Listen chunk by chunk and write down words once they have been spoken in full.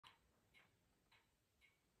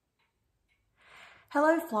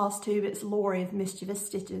Hello Flosstube, it's Lori of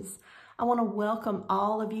MischievousStitches. I want to welcome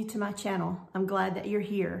all of you to my channel. I'm glad that you're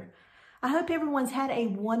here. I hope everyone's had a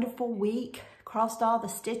wonderful week, crossed all the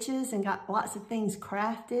stitches and got lots of things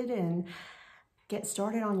crafted and get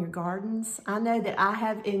started on your gardens. I know that I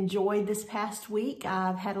have enjoyed this past week.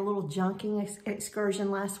 I've had a little junking excursion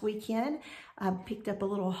last weekend. I picked up a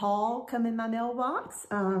little haul come in my mailbox.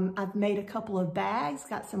 I've made a couple of bags,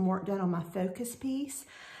 got some work done on my focus piece.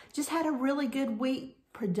 Just had a really good week,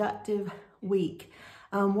 productive week.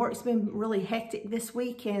 Work's been really hectic this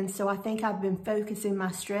weekend, so I think I've been focusing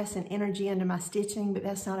my stress and energy into my stitching, but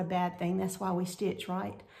that's not a bad thing. That's why we stitch,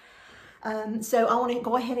 right? So I want to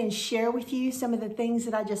go ahead and share with you some of the things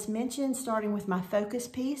that I just mentioned, starting with my focus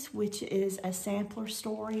piece, which is a sampler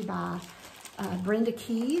story by Brenda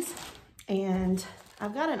Keys. And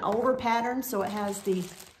I've got an older pattern, so it has the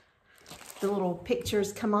little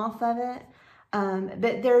pictures come off of it.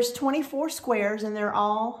 But there's 24 squares and they're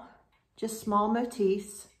all just small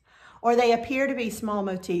motifs, or they appear to be small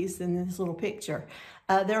motifs in this little picture.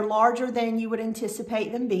 They're larger than you would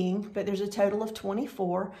anticipate them being, but there's a total of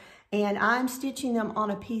 24, and I'm stitching them on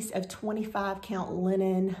a piece of 25 count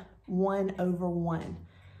linen 1/1.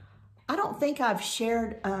 I don't think I've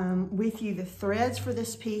shared with you the threads for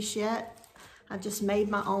this piece yet. I've just made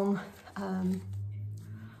my own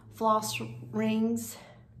floss rings,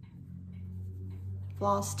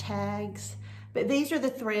 floss tags, but these are the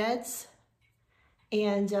threads.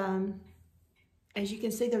 And as you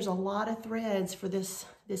can see, there's a lot of threads for this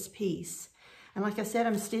piece. And like I said,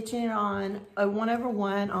 I'm stitching it on a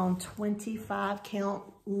 1/1 on 25 count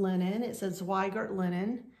linen. It says Zweigert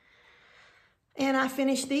linen. And I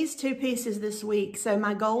finished these two pieces this week. So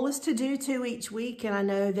my goal is to do 2 each week. And I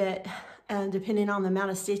know that depending on the amount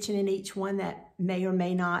of stitching in each one, that may or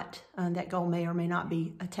may not, that goal may or may not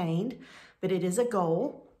be attained, but it is a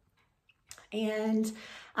goal. And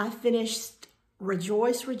I finished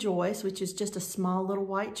Rejoice, Rejoice, which is just a small little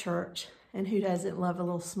white church. And who doesn't love a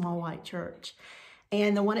little small white church?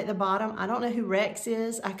 And the one at the bottom, I don't know who Rex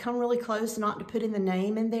is. I come really close not to put in the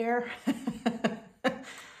name in there.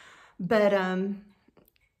 But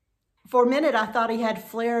for a minute, I thought he had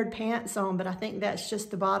flared pants on, but I think that's just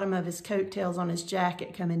the bottom of his coattails on his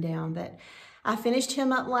jacket coming down. But I finished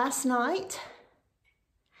him up last night.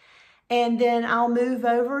 And then I'll move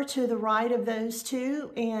over to the right of those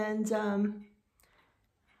two, and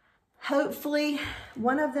hopefully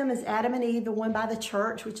one of them is Adam and Eve, the one by the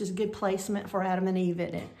church, which is a good placement for Adam and Eve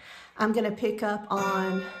in it. I'm going to pick up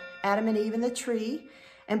on Adam and Eve in the tree,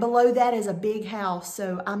 and below that is a big house.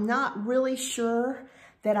 So I'm not really sure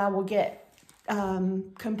that I will get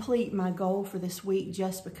complete my goal for this week,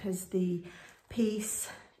 just because the piece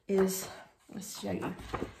is, let's show you.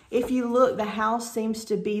 If you look, the house seems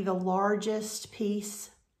to be the largest piece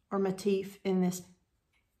or motif in this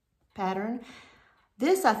pattern.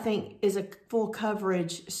 This, I think, is a full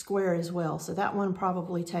coverage square as well. So that one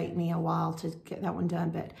probably take me a while to get that one done.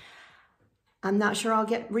 But I'm not sure I'll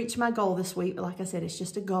reach my goal this week. But like I said, it's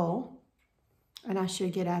just a goal. And I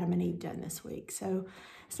should get Adam and Eve done this week. So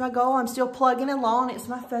it's my goal. I'm still plugging along. It's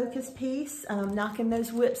my focus piece. I'm knocking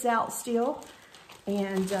those whips out still.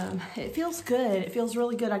 And it feels good. It feels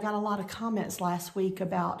really good. I got a lot of comments last week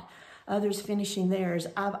about others finishing theirs.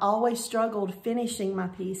 I've always struggled finishing my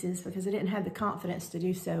pieces because I didn't have the confidence to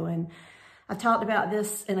do so. And I talked about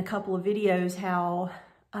this in a couple of videos, how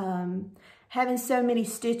having so many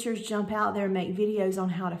stitchers jump out there and make videos on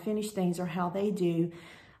how to finish things or how they do,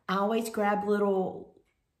 I always grab little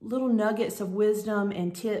nuggets of wisdom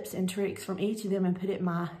and tips and tricks from each of them and put it in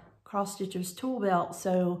my cross stitcher's tool belt.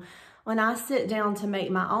 So when I sit down to make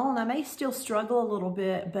my own, I may still struggle a little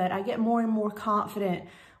bit, but I get more and more confident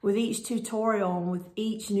with each tutorial and with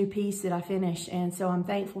each new piece that I finish. And so I'm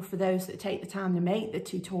thankful for those that take the time to make the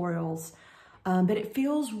tutorials. But it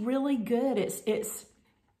feels really good. It's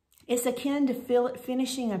akin to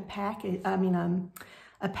finishing a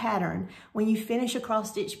pattern. When you finish a cross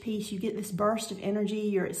stitch piece, you get this burst of energy.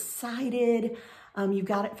 You're excited. You've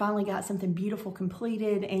finally got something beautiful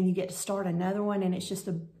completed, and you get to start another one. And it's just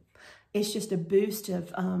a boost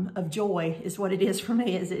of joy is what it is for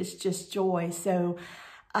me. It's just joy. So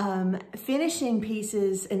finishing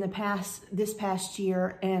pieces in this past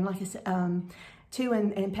year, and like I said,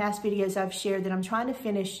 in past videos I've shared that I'm trying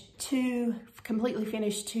to completely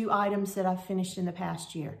finish 2 items that I've finished in the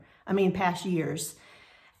past years.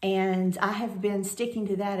 And I have been sticking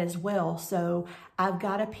to that as well. So I've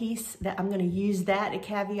got a piece that I'm going to use that to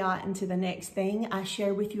caveat into the next thing. I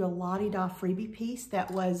shared with you a Lydia freebie piece that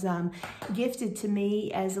was gifted to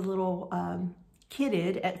me as a little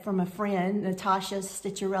kitted from a friend, Natasha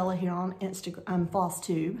Stitcherella here on Instagram,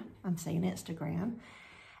 Flosstube. I'm saying Instagram.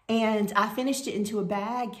 And I finished it into a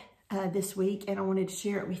bag this week, and I wanted to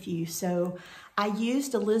share it with you. So I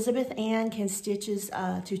used Elizabeth Ann Can Stitch's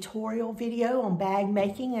tutorial video on bag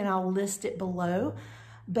making, and I'll list it below.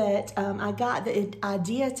 But I got the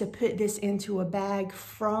idea to put this into a bag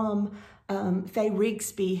from Faye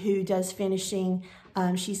Rigsby, who does finishing.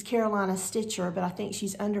 She's Carolina Stitcher, but I think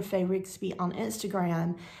she's under Faye Rigsby on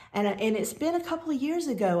Instagram. And it's been a couple of years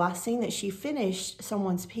ago, I seen that she finished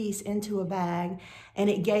someone's piece into a bag, and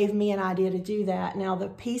it gave me an idea to do that. Now, the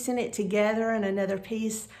piecing it together and another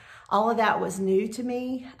piece, all of that was new to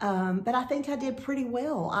me, but I think I did pretty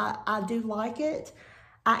well. I do like it.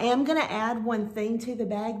 I am gonna add one thing to the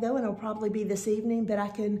bag though, and it'll probably be this evening, but I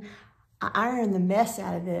ironed the mess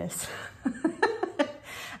out of this.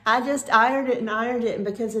 I just ironed it, and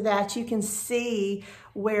because of that, you can see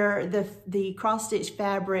where the cross stitch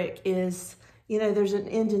fabric is, you know, there's an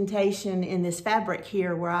indentation in this fabric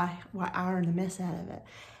here where I ironed the mess out of it.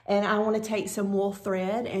 And I want to take some wool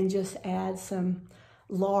thread and just add some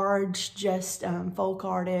large, just folk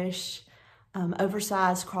artish,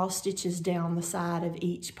 oversized cross stitches down the side of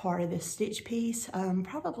each part of this stitch piece.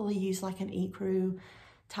 Probably use like an ecru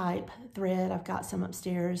type thread. I've got some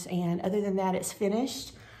upstairs, and other than that, it's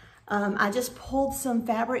finished. I just pulled some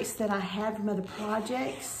fabrics that I had from other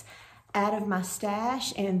projects out of my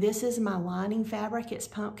stash, and this is my lining fabric. It's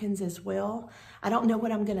pumpkins as well. I don't know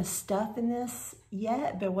what I'm gonna stuff in this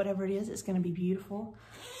yet, but whatever it is, it's gonna be beautiful.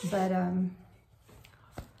 But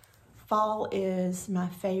fall is my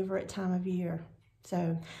favorite time of year.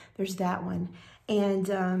 So there's that one.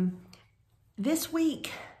 And this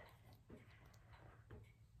week,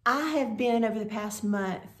 I have been, over the past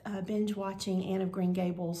month, binge watching Anne of Green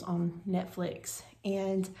Gables on Netflix.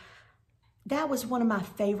 And that was one of my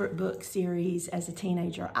favorite book series as a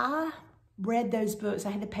teenager. I read those books. I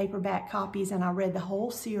had the paperback copies, and I read the whole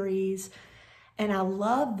series, and I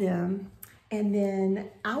loved them. And then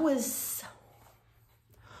I was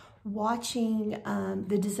watching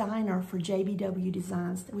the designer for JBW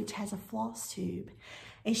Designs, which has a Flosstube,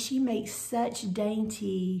 and she makes such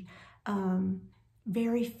dainty,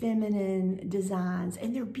 very feminine designs,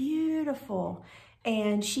 and they're beautiful,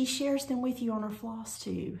 and she shares them with you on her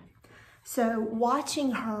Flosstube. So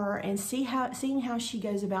watching her and seeing how she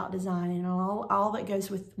goes about designing, and all that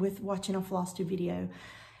goes with watching a Flosstube video,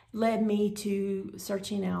 led me to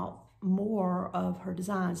searching out more of her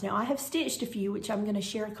designs. Now, I have stitched a few, which I'm going to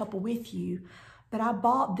share a couple with you, but I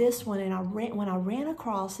bought this one, and when I ran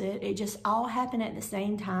across it, it just all happened at the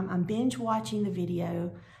same time. I'm binge watching the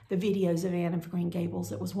videos of Anne of Green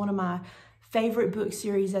Gables. It was one of my favorite book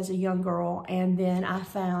series as a young girl, and then I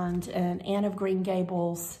found an Anne of Green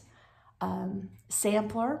Gables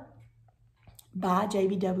sampler by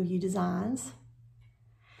JBW Designs,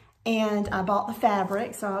 and I bought the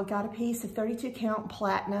fabric. So I got a piece of 32 count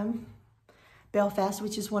platinum Belfast,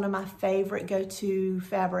 which is one of my favorite go-to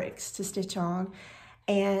fabrics to stitch on.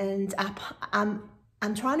 And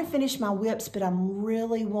I'm trying to finish my whips, but I'm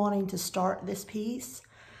really wanting to start this piece.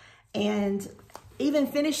 And even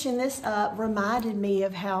finishing this up reminded me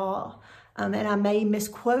of how, and I may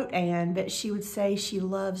misquote Anne, but she would say she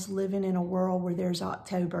loves living in a world where there's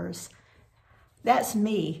Octobers. That's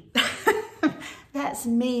me. That's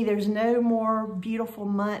me. There's no more beautiful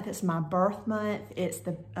month. It's my birth month.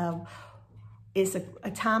 It's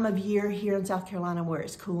a time of year here in South Carolina where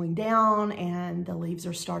it's cooling down and the leaves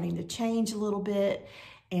are starting to change a little bit,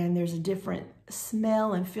 and there's a different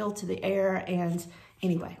smell and feel to the air. And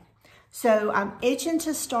anyway, so I'm itching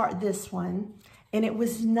to start this one, and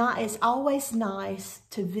it's always nice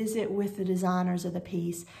to visit with the designers of the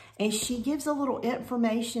piece, and she gives a little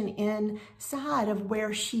information inside of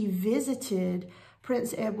where she visited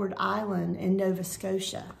Prince Edward Island in Nova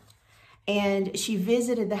Scotia. And she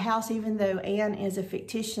visited the house, even though Anne is a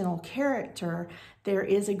fictional character, there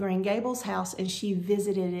is a Green Gables house, and she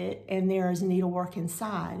visited it, and there is needlework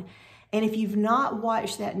inside. And if you've not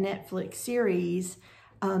watched that Netflix series,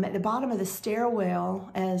 at the bottom of the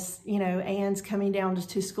stairwell, as you know, Anne's coming down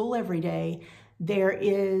to school every day, there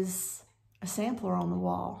is a sampler on the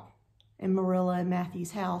wall in Marilla and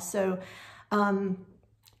Matthew's house. So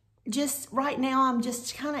just right now, I'm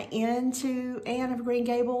just kind of into Anne of Green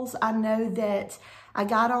Gables. I know that I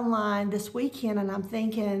got online this weekend, and I'm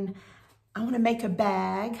thinking, I want to make a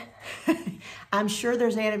bag. I'm sure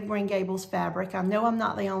there's Anne of Green Gables fabric. I know I'm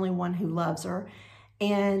not the only one who loves her.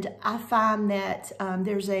 And I find that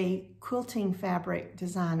there's a quilting fabric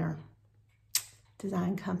design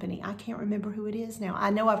company. I can't remember who it is now.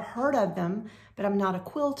 I know I've heard of them, but I'm not a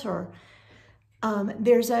quilter.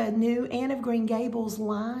 There's a new Anne of Green Gables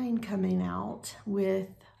line coming out with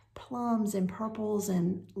plums and purples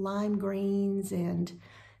and lime greens and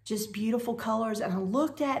just beautiful colors. And I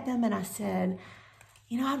looked at them and I said,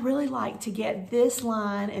 you know, I'd really like to get this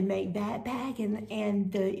line and make that bag.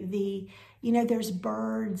 And the you know, there's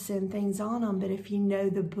birds and things on them, but if you know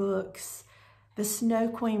the books, the Snow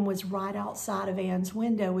Queen was right outside of Anne's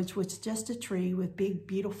window, which was just a tree with big,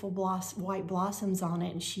 beautiful white blossoms on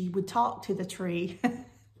it. And she would talk to the tree.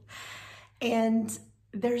 And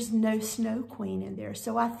there's no Snow Queen in there.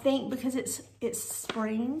 So I think because it's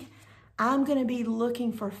spring, I'm gonna be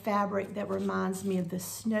looking for fabric that reminds me of the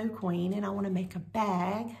Snow Queen, and I wanna make a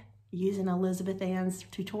bag using Elizabeth Ann's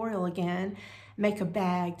tutorial again, make a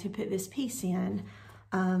bag to put this piece in.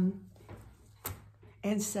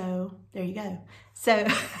 And so there you go. So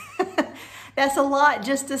that's a lot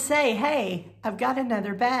just to say, hey, I've got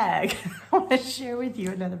another bag. I wanna share with you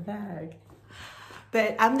another bag.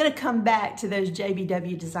 But I'm gonna come back to those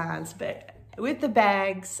JBW designs. But with the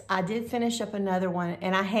bags, I did finish up another one,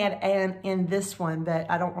 and I had Anne in this one, but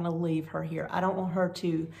I don't wanna leave her here. I don't want her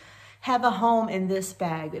to have a home in this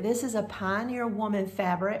bag. This is a Pioneer Woman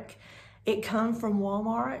fabric. It come from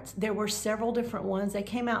Walmart. There were several different ones. They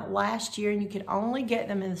came out last year, and you could only get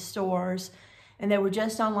them in the stores, and they were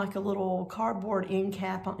just on like a little cardboard end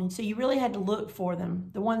cap. And so you really had to look for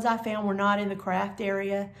them. The ones I found were not in the craft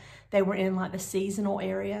area. They were in like the seasonal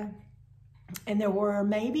area. And there were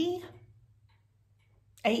maybe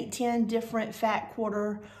 8, 10 different fat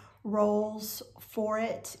quarter rolls for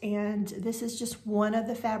it. And this is just one of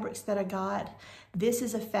the fabrics that I got. This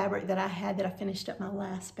is a fabric that I had that I finished up my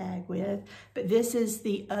last bag with. But this is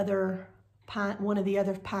the other, one of the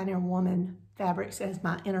other Pioneer Woman fabrics as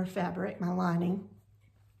my inner fabric, my lining.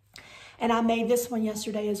 And I made this one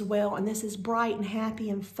yesterday as well. And this is bright and happy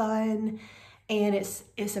and fun. And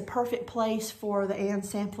it's a perfect place for the Anne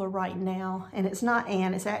sampler right now. And it's not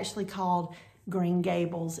Anne, it's actually called Green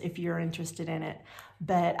Gables if you're interested in it.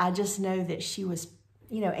 But I just know that she was,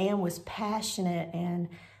 you know, Anne was passionate and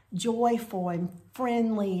joyful and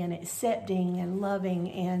friendly and accepting and loving.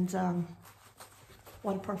 And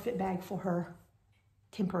what a perfect bag for her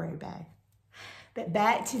temporary bag. But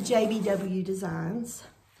back to JBW Designs.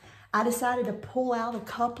 I decided to pull out a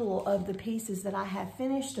couple of the pieces that I have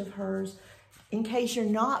finished of hers in case you're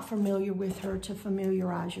not familiar with her, to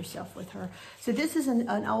familiarize yourself with her. So this is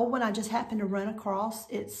an old one I just happened to run across.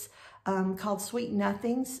 It's called Sweet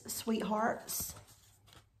Nothings, Sweethearts.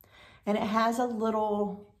 And it has a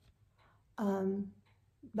little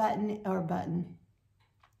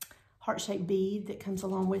heart-shaped bead that comes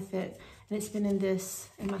along with it. And it's been in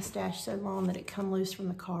my stash so long that it come loose from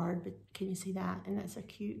the card. But can you see that? And that's so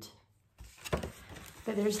cute.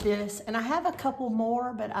 But there's this. And I have a couple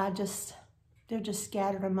more, but they're just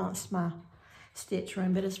scattered amongst my stitch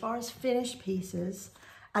room. But as far as finished pieces,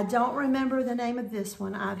 I don't remember the name of this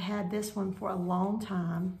one. I've had this one for a long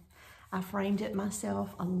time. I framed it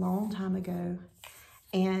myself a long time ago.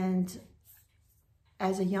 And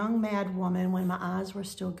as a young mad woman, when my eyes were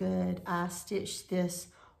still good, I stitched this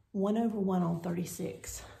 1/1 on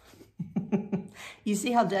 36. You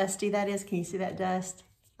see how dusty that is? Can you see that dust?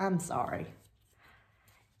 I'm sorry.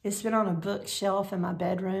 It's been on a bookshelf in my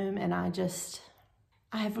bedroom, and I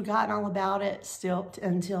had forgotten all about it still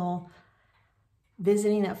until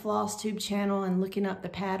visiting that Flosstube channel and looking up the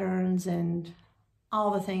patterns and all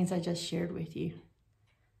the things I just shared with you.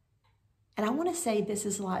 And I want to say this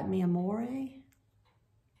is like Mi Amore.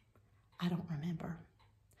 I don't remember.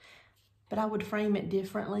 But I would frame it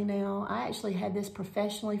differently now. I actually had this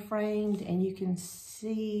professionally framed, and you can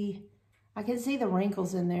see, I can see the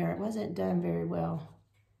wrinkles in there. It wasn't done very well.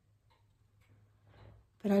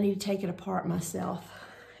 But I need to take it apart myself.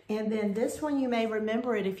 And then this one, you may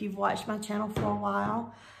remember it if you've watched my channel for a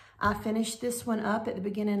while. I finished this one up at the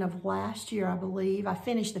beginning of last year, I believe. I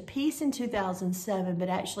finished the piece in 2007, but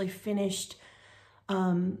actually finished,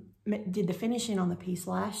 did the finishing on the piece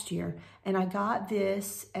last year. And I got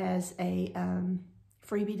this as a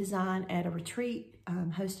freebie design at a retreat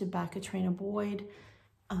hosted by Katrina Boyd.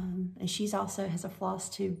 And she's also has a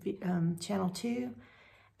Flosstube channel too.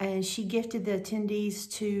 And she gifted the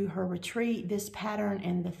attendees to her retreat this pattern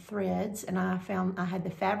and the threads. And I had the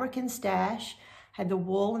fabric in stash, had the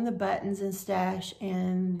wool and the buttons in stash,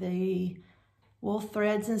 and the wool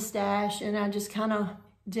threads in stash. And I just kind of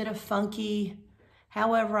did a funky,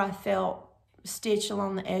 however I felt, stitch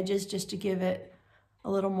along the edges just to give it a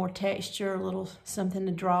little more texture, a little something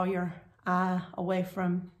to draw your eye away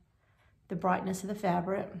from the brightness of the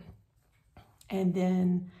fabric. And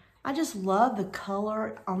then I just love the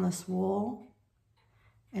color on this wool.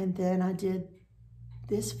 And then I did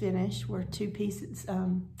this finish were two pieces,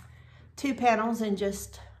 two panels, and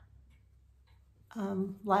just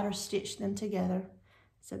ladder stitched them together,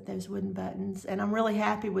 except those wooden buttons. And I'm really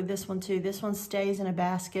happy with this one too. This one stays in a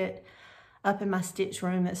basket up in my stitch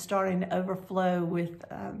room that's starting to overflow with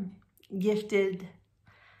gifted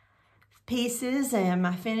pieces and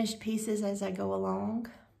my finished pieces as I go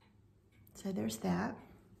along. So there's that.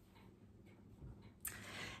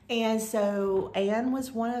 And so Anne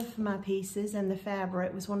was one of my pieces, and the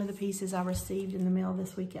fabric was one of the pieces I received in the mail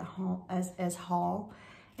this week at home as haul.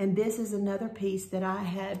 And this is another piece that I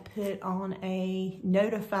had put on a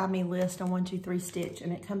notify me list on 123 Stitch,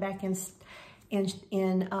 and it come back in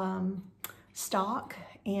stock,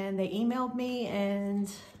 and they emailed me.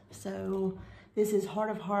 And so this is Heart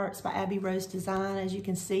of Hearts by Abbey Design. As you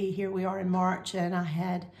can see, here we are in March, and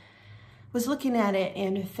I was looking at it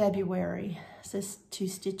in February, so to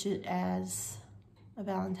stitch it as a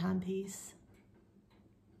Valentine piece.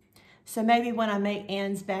 So maybe when I make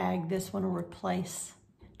Anne's bag, this one will replace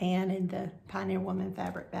Anne in the Pioneer Woman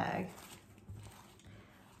fabric bag.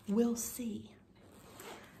 We'll see.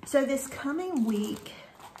 So this coming week,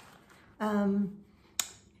 I'm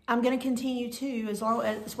going to continue to, as well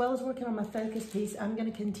as working on my focus piece, I'm going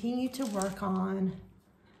to continue to work on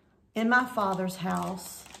In My Father's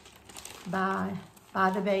House by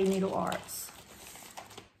the Bay Needlearts.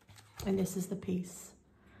 And this is the piece.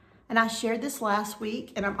 And I shared this last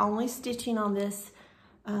week, and I'm only stitching on this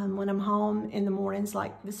when I'm home in the mornings.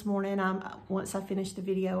 Like this morning, once I finish the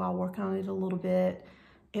video, I'll work on it a little bit.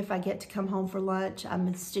 If I get to come home for lunch,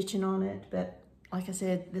 I'm stitching on it. But like I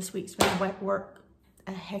said, this week's been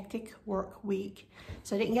a hectic work week.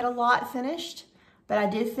 So I didn't get a lot finished, but I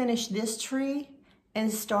did finish this tree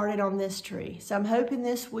and started on this tree. So I'm hoping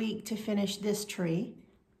this week to finish this tree.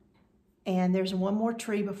 And there's one more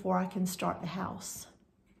tree before I can start the house.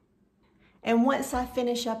 And once I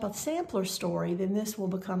finish up a sampler story, then this will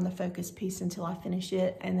become the focus piece until I finish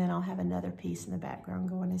it, and then I'll have another piece in the background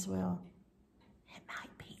going as well. It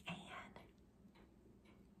might be Anne.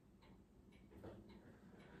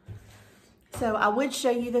 So I would show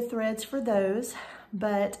you the threads for those,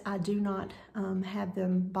 but I do not have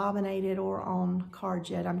them bobbinated or on cards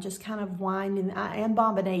yet. I'm just kind of winding. I am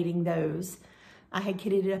bobbinating those. I had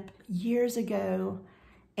kitted it up years ago,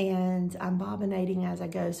 and I'm bobbinating as I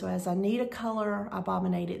go. So as I need a color, I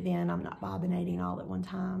bobbinate it then. I'm not bobbinating all at one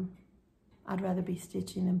time. I'd rather be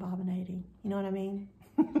stitching than bobbinating. You know what I mean?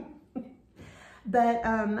 But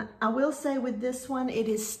I will say with this one, it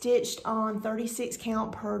is stitched on 36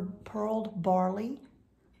 count purled barley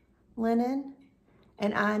linen.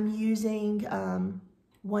 And I'm using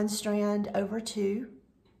 1 strand over 2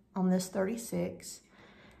 on this 36.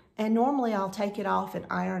 And normally I'll take it off and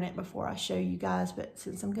iron it before I show you guys, but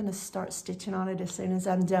since I'm gonna start stitching on it as soon as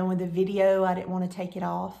I'm done with the video, I didn't want to take it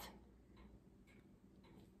off.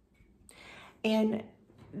 And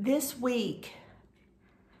this week,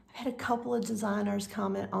 I've had a couple of designers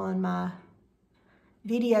comment on my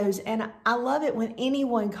videos, and I love it when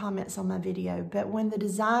anyone comments on my video, but when the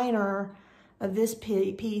designer of this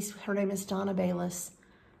piece, her name is Donna Bayless,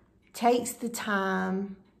 takes the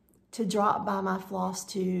time to drop by my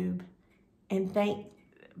Flosstube and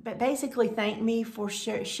basically thank me for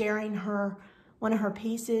sharing one of her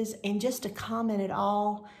pieces, and just to comment at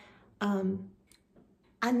all.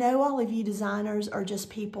 I know all of you designers are just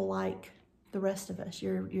people like the rest of us.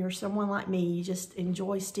 You're someone like me. You just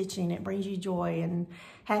enjoy stitching. It brings you joy and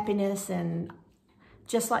happiness, and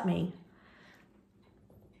just like me.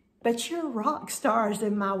 But you're rock stars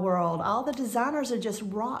in my world. All the designers are just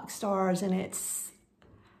rock stars, and it's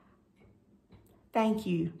thank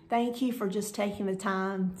you. Thank you for just taking the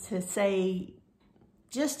time to say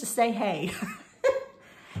hey.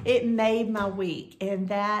 It made my week. And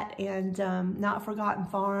that, and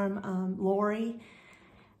Notforgotten Farm, Lori,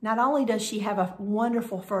 not only does she have a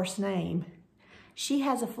wonderful first name, she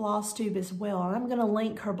has a Flosstube as well. And I'm going to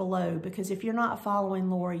link her below, because if you're not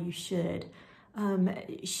following Lori, you should.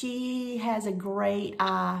 She has a great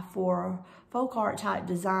eye for folk art type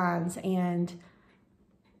designs, and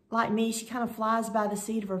like me, she kind of flies by the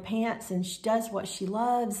seat of her pants, and she does what she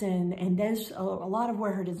loves, and there's a lot of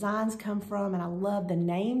where her designs come from, and I love the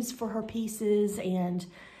names for her pieces. And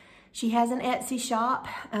she has an Etsy shop.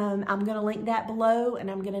 I'm going to link that below,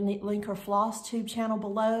 and I'm going to link her Flosstube channel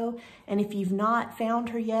below. And if you've not found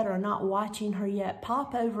her yet or not watching her yet,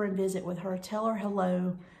 pop over and visit with her. Tell her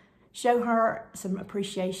hello. Show her some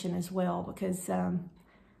appreciation as well, because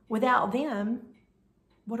without them,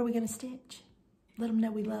 what are we going to stitch? Let them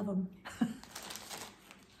know we love them.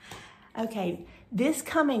 Okay, this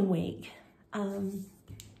coming week,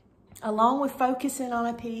 along with focusing on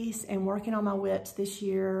a piece and working on my whips this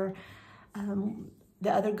year,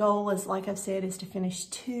 the other goal is, like I've said, is to finish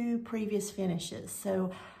 2 previous finishes.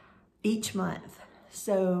 So each month.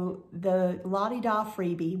 So the La-Di-Da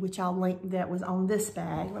freebie, which I'll link, that was on this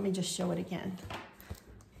bag. Let me just show it again.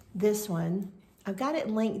 This one, I've got it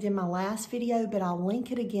linked in my last video, but I'll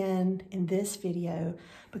link it again in this video,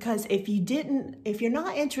 because if you're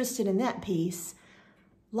not interested in that piece,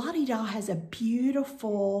 La-Di-Da has a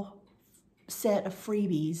beautiful set of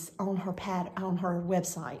freebies on her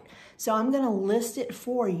website. So I'm gonna list it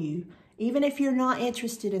for you. Even if you're not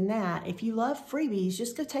interested in that, if you love freebies,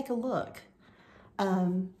 just go take a look.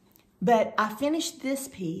 But I finished this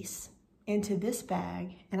piece into this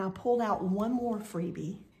bag, and I pulled out one more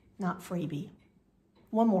freebie, not freebie,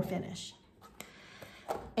 one more finish.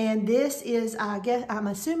 And this is, I'm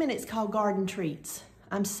assuming it's called Garden Treats.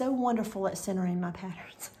 I'm so wonderful at centering my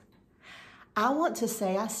patterns. I want to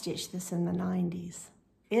say I stitched this in the 90s.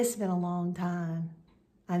 It's been a long time.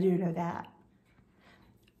 I do know that.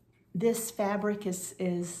 This fabric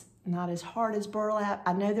is not as hard as burlap.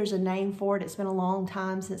 I know there's a name for it. It's been a long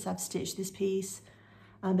time since I've stitched this piece.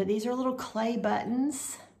 But these are little clay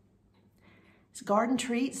buttons. It's Garden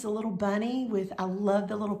Treats, a little bunny with, I love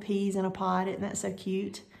the little peas in a pod. Isn't that so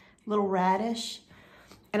cute? Little radish.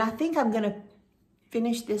 And I think I'm gonna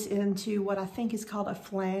finish this into what I think is called a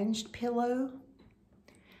flanged pillow.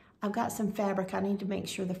 I've got some fabric. I need to make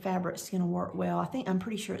sure the fabric's gonna work well. I'm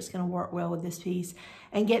pretty sure it's gonna work well with this piece,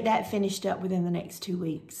 and get that finished up within the next 2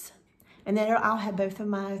 weeks. And then I'll have both of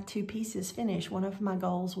my 2 pieces finished. One of my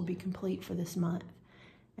goals will be complete for this month,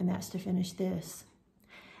 and that's to finish this.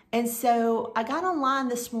 And so I got online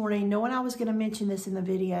this morning knowing I was gonna mention this in the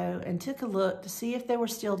video, and took a look to see if they were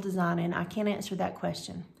still designing. I can't answer that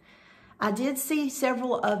question. I did see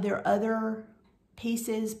several of their other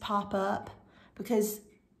pieces pop up, because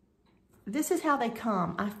this is how they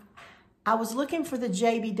come. I was looking for the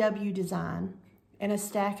JBW design in a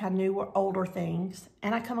stack I knew were older things,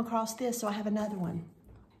 and I come across this, so I have another one.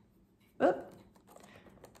 Oop.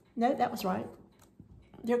 No, that was right.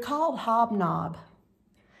 They're called Hob Nobb.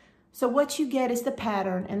 So what you get is the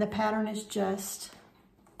pattern, and the pattern is just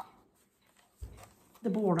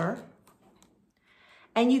the border.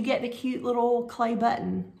 And you get the cute little clay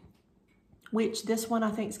button, which this one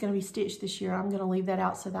I think is going to be stitched this year. I'm going to leave that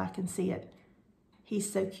out so that I can see it.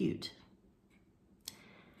 He's so cute.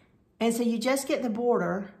 And so you just get the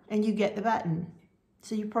border and you get the button.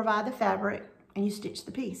 So you provide the fabric and you stitch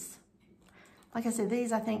the piece. Like I said,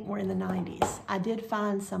 these I think were in the 90s. I did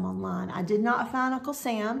find some online. I did not find Uncle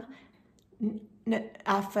Sam.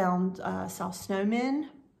 I found, saw snowmen.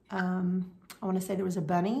 I want to say there was a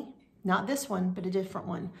bunny. Not this one, but a different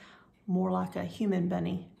one. More like a human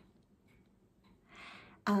bunny.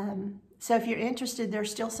 So if you're interested, there's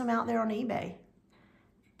still some out there on eBay.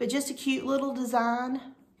 But just a cute little design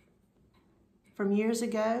from years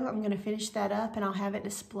ago. I'm going to finish that up, and I'll have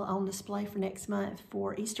it on display for next month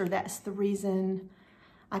for Easter. That's the reason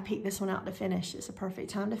I picked this one out to finish. It's a perfect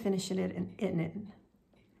time to finish it, isn't it?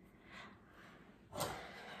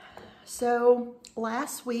 So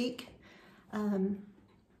last week,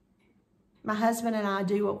 my husband and I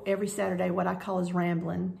do every Saturday what I call is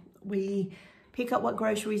rambling. We pick up what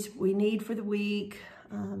groceries we need for the week.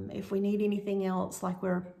 If we need anything else, like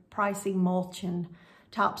we're pricing mulch and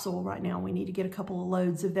topsoil right now, we need to get a couple of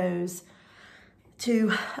loads of those to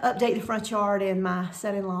update the front yard. And my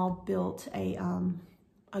son-in-law built a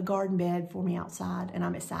garden bed for me outside, and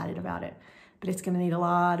I'm excited about it. But it's going to need a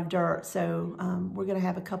lot of dirt, so we're going to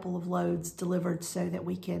have a couple of loads delivered so that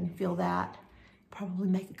we can fill that. Probably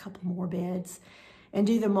make a couple more beds and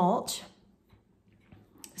do the mulch.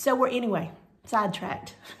 So we're, anyway,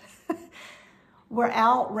 sidetracked. We're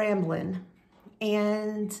out rambling,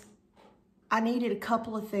 and I needed a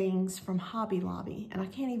couple of things from Hobby Lobby, and I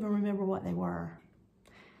can't even remember what they were.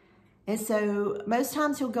 And so most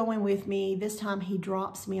times he'll go in with me. This time he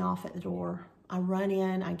drops me off at the door. I run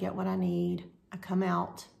in, I get what I need, I come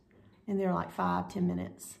out, and they're like 5-10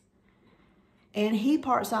 minutes. And he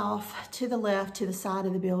parks off to the left, to the side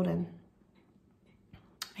of the building.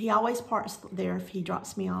 He always parks there if he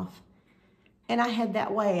drops me off. And I head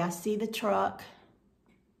that way. I see the truck.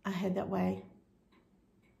 I head that way.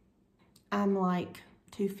 I'm like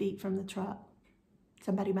 2 feet from the truck.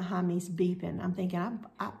 Somebody behind me is beeping. I'm thinking,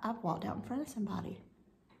 I've walked out in front of somebody.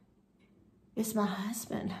 It's my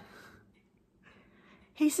husband.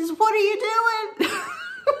 He says, "What are you doing?"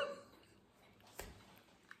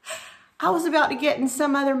 I was about to get in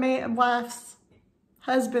some other wife's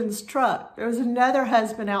husband's truck. There was another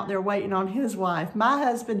husband out there waiting on his wife. My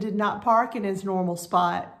husband did not park in his normal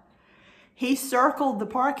spot. He circled the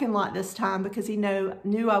parking lot this time because he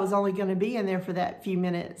knew I was only going to be in there for that few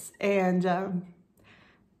minutes. And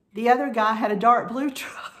the other guy had a dark blue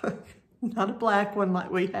truck, not a black one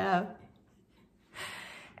like we have.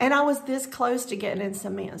 And I was this close to getting in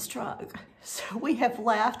some man's truck. So we have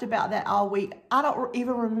laughed about that all week. I don't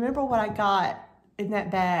even remember what I got in that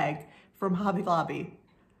bag from Hobby Lobby.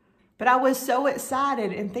 But I was so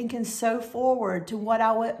excited and thinking so forward to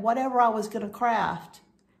whatever I was going to craft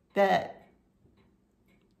that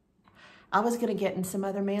I was going to get in some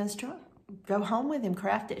other man's truck. Go home with him,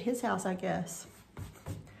 craft at his house, I guess.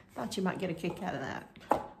 Thought you might get a kick out of that.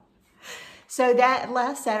 So that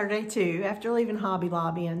last Saturday too, after leaving Hobby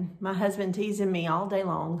Lobby and my husband teasing me all day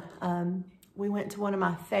long, we went to one of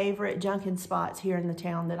my favorite junking spots here in the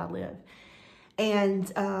town that I live. And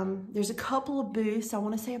there's a couple of booths, I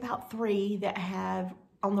want to say about 3, that have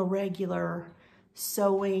on the regular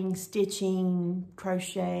sewing, stitching,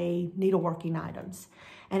 crochet, needleworking items.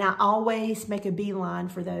 And I always make a beeline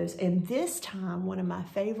for those. And this time, one of my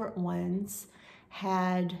favorite ones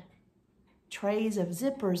had trays of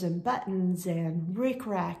zippers and buttons and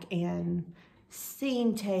rickrack and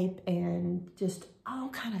seam tape and just all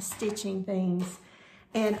kind of stitching things.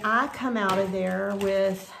 And I come out of there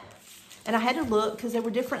with, and I had to look because they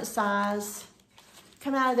were different size.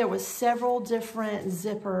 Come out of there with several different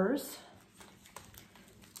zippers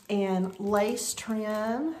and lace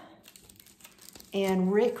trim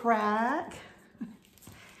and rickrack.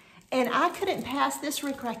 And I couldn't pass this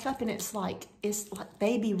rickrack up, and it's like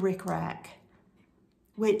baby rickrack,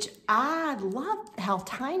 which I love how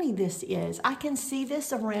tiny this is. I can see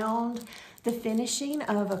this around the finishing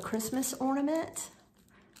of a Christmas ornament,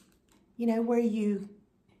 you know, where you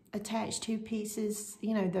attach 2 pieces,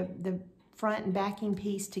 you know, the front and backing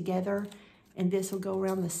piece together, and this will go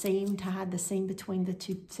around the seam to hide the seam between the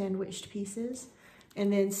 2 sandwiched pieces.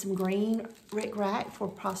 And then some green rickrack for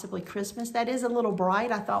possibly Christmas. That is a little bright.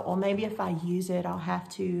 I thought, well, maybe if I use it, I'll have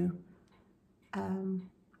to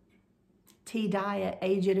tea dye it,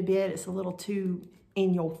 age it a bit. It's a little too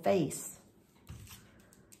in your face.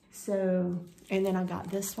 So, and then I got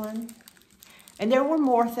this one. And there were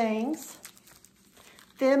more things.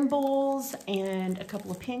 Thimbles and a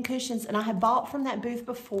couple of pin cushions. And I had bought from that booth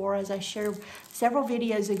before. As I shared several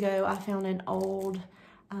videos ago, I found an old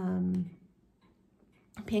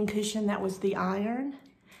pin cushion that was the iron.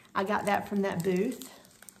 I got that from that booth.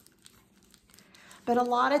 But a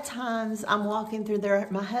lot of times I'm walking through there,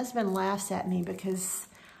 my husband laughs at me because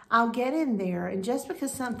I'll get in there, and just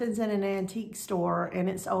because something's in an antique store and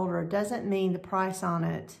it's older doesn't mean the price on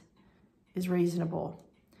it is reasonable.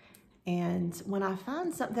 And when I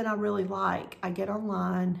find something I really like, I get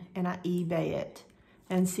online and I eBay it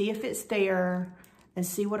and see if it's there and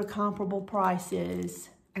see what a comparable price is,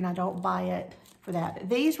 and I don't buy it for that.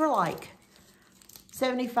 These were like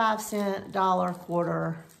 75-cent, dollar,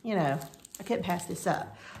 quarter, you know, I couldn't pass this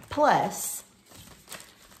up. Plus,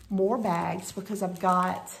 more bags because I've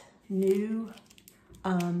got new,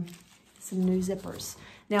 some new zippers.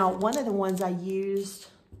 Now, one of the ones I used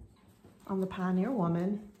on the Pioneer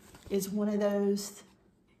Woman is one of those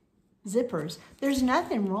zippers. There's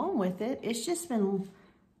nothing wrong with it. It's just been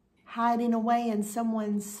hiding away in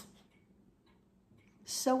someone's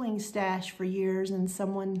sewing stash for years, and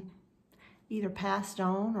someone either passed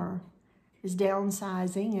on or is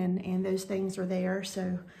downsizing, and those things are there.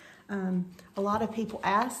 So a lot of people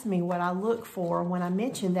ask me what I look for when I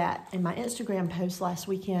mentioned that in my Instagram post last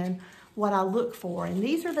weekend, what I look for. And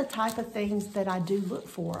these are the type of things that I do look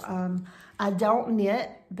for. I don't knit,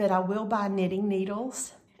 but I will buy knitting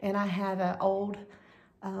needles. And I have an old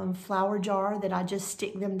flower jar that I just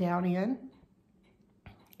stick them down in.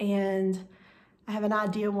 And I have an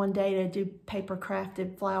idea one day to do paper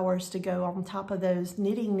crafted flowers to go on top of those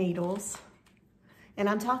knitting needles. And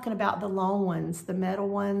I'm talking about the long ones, the metal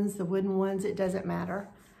ones, the wooden ones, it doesn't matter.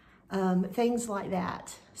 Things like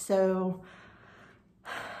that. So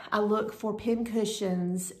I look for pin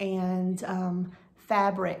cushions and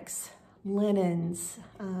fabrics, linens,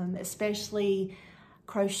 especially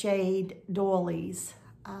crocheted doilies.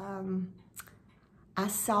 I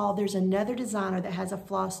saw there's another designer that has a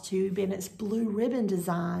Flosstube, and it's Blue Ribbon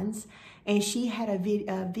Designs, and she had a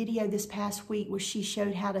video this past week where she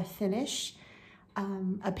showed how to finish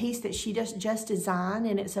a piece that she just designed,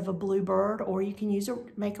 and it's of a bluebird, or you can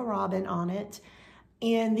make a robin on it,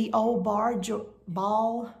 in the old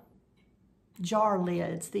ball jar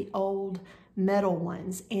lids, the old metal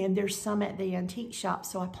ones, and there's some at the antique shop,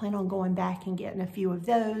 so I plan on going back and getting a few of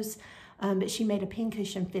those. But she made a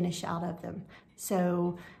pincushion finish out of them.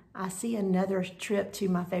 So I see another trip to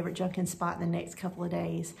my favorite junkin spot in the next couple of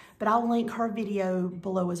days, but I'll link her video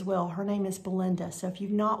below as well. Her name is Brenda. So if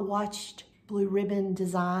you've not watched Blue Ribbon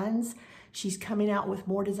Designs, she's coming out with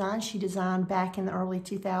more designs. She designed back in the early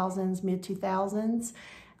 2000s, mid 2000s.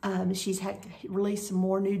 She's released some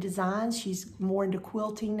more new designs. She's more into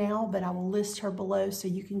quilting now, but I will list her below so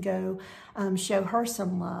you can go show her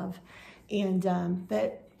some love. And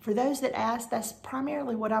but for those that ask, that's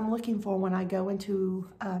primarily what I'm looking for when I go into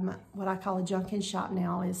what I call a junkin shop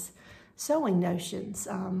now, is sewing notions.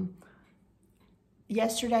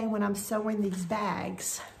 Yesterday when I'm sewing these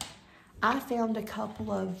bags, I found a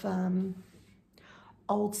couple of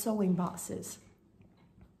old sewing boxes.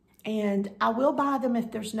 And I will buy them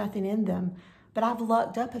if there's nothing in them, but I've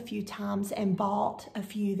lucked up a few times and bought a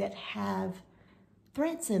few that have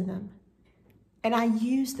threads in them. And I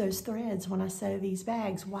use those threads when I sew these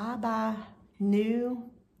bags. Why buy new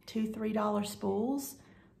 $2, $3 spools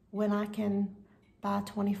when I can buy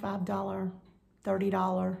 $25,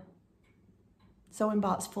 $30 sewing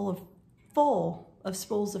box full of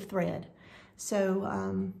spools of thread?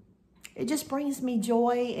 So it just brings me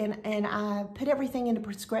joy, and I put everything into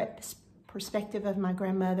perspective of my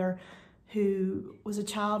grandmother, who was a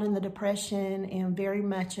child in the Depression and very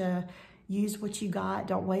much use what you got,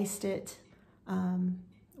 don't waste it,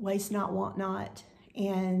 waste not, want not.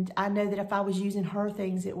 And I know that if I was using her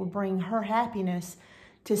things, it would bring her happiness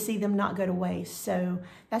to see them not go to waste. So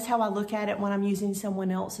that's how I look at it when I'm using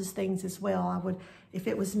someone else's things as well. I would, if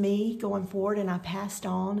it was me going forward and I passed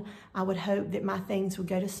on, I would hope that my things would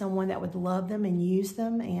go to someone that would love them and use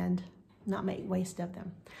them and not make waste of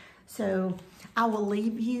them. So I will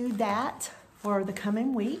leave you that for the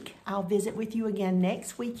coming week. I'll visit with you again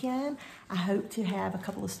next weekend. I hope to have a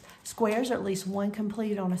couple of squares, or at least one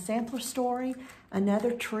completed on a sampler story,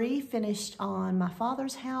 another tree finished on my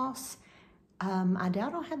father's house. I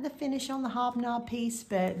doubt I'll have the finish on the Hob Nobb piece,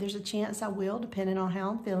 but there's a chance I will, depending on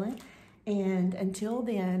how I'm feeling. And until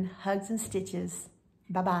then, hugs and stitches.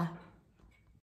 Bye-bye.